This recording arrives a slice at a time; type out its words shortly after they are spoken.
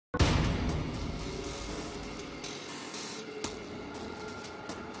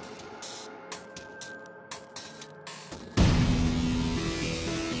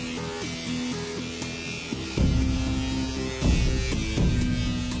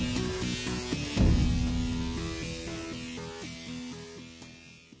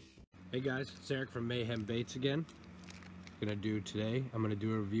Hey guys, it's Eric from Mayhem Baits again. I'm gonna do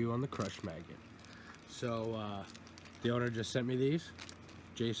a review on the Crush Maggot. So the owner just sent me these.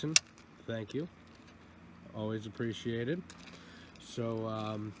 Jason, thank you. Always appreciated. So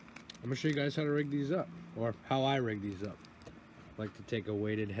I'm gonna show you guys how to rig these up, or how I rig these up. I like to take a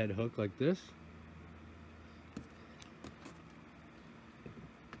weighted head hook like this.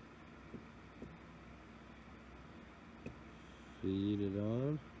 Feed it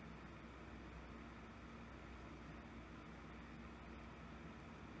on.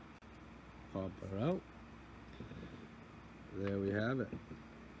 Pop her out. There we have it.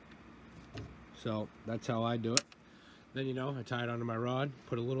 So that's how I do it. Then, you know, I tie it onto my rod,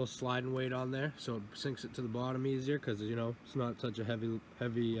 put a little sliding weight on there so it sinks it to the bottom easier, because, you know, it's not such a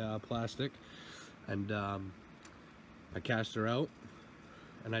heavy plastic. And I cast her out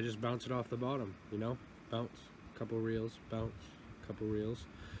and I just bounce it off the bottom, you know, bounce, couple reels, bounce, couple reels,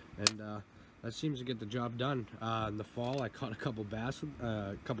 and that seems to get the job done. In the fall, I caught a couple bass,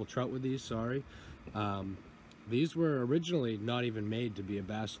 a couple trout with these. Sorry, these were originally not even made to be a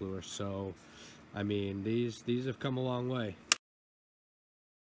bass lure. So, I mean, these have come a long way.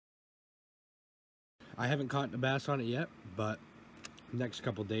 I haven't caught a bass on it yet, but next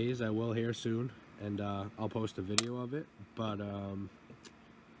couple days I will here soon, and I'll post a video of it. But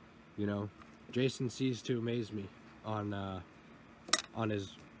you know, Jason sees to amaze me on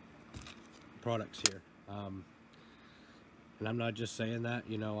his products here, and I'm not just saying that.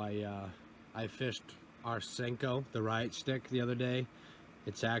 You know, I fished our Senko, the Riot Stick, the other day.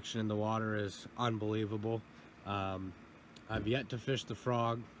 Its action in the water is unbelievable. I've yet to fish the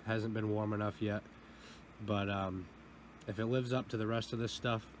Frog, hasn't been warm enough yet, but if it lives up to the rest of this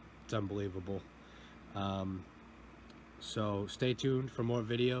stuff, it's unbelievable. So stay tuned for more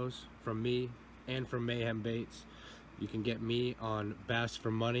videos from me and from Mayhem Baits. You can get me on Bass for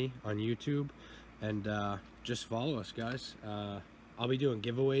Money on YouTube, and just follow us, guys. I'll be doing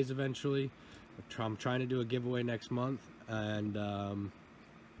giveaways eventually. I'm trying to do a giveaway next month, and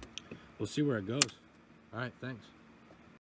we'll see where it goes. All right, thanks.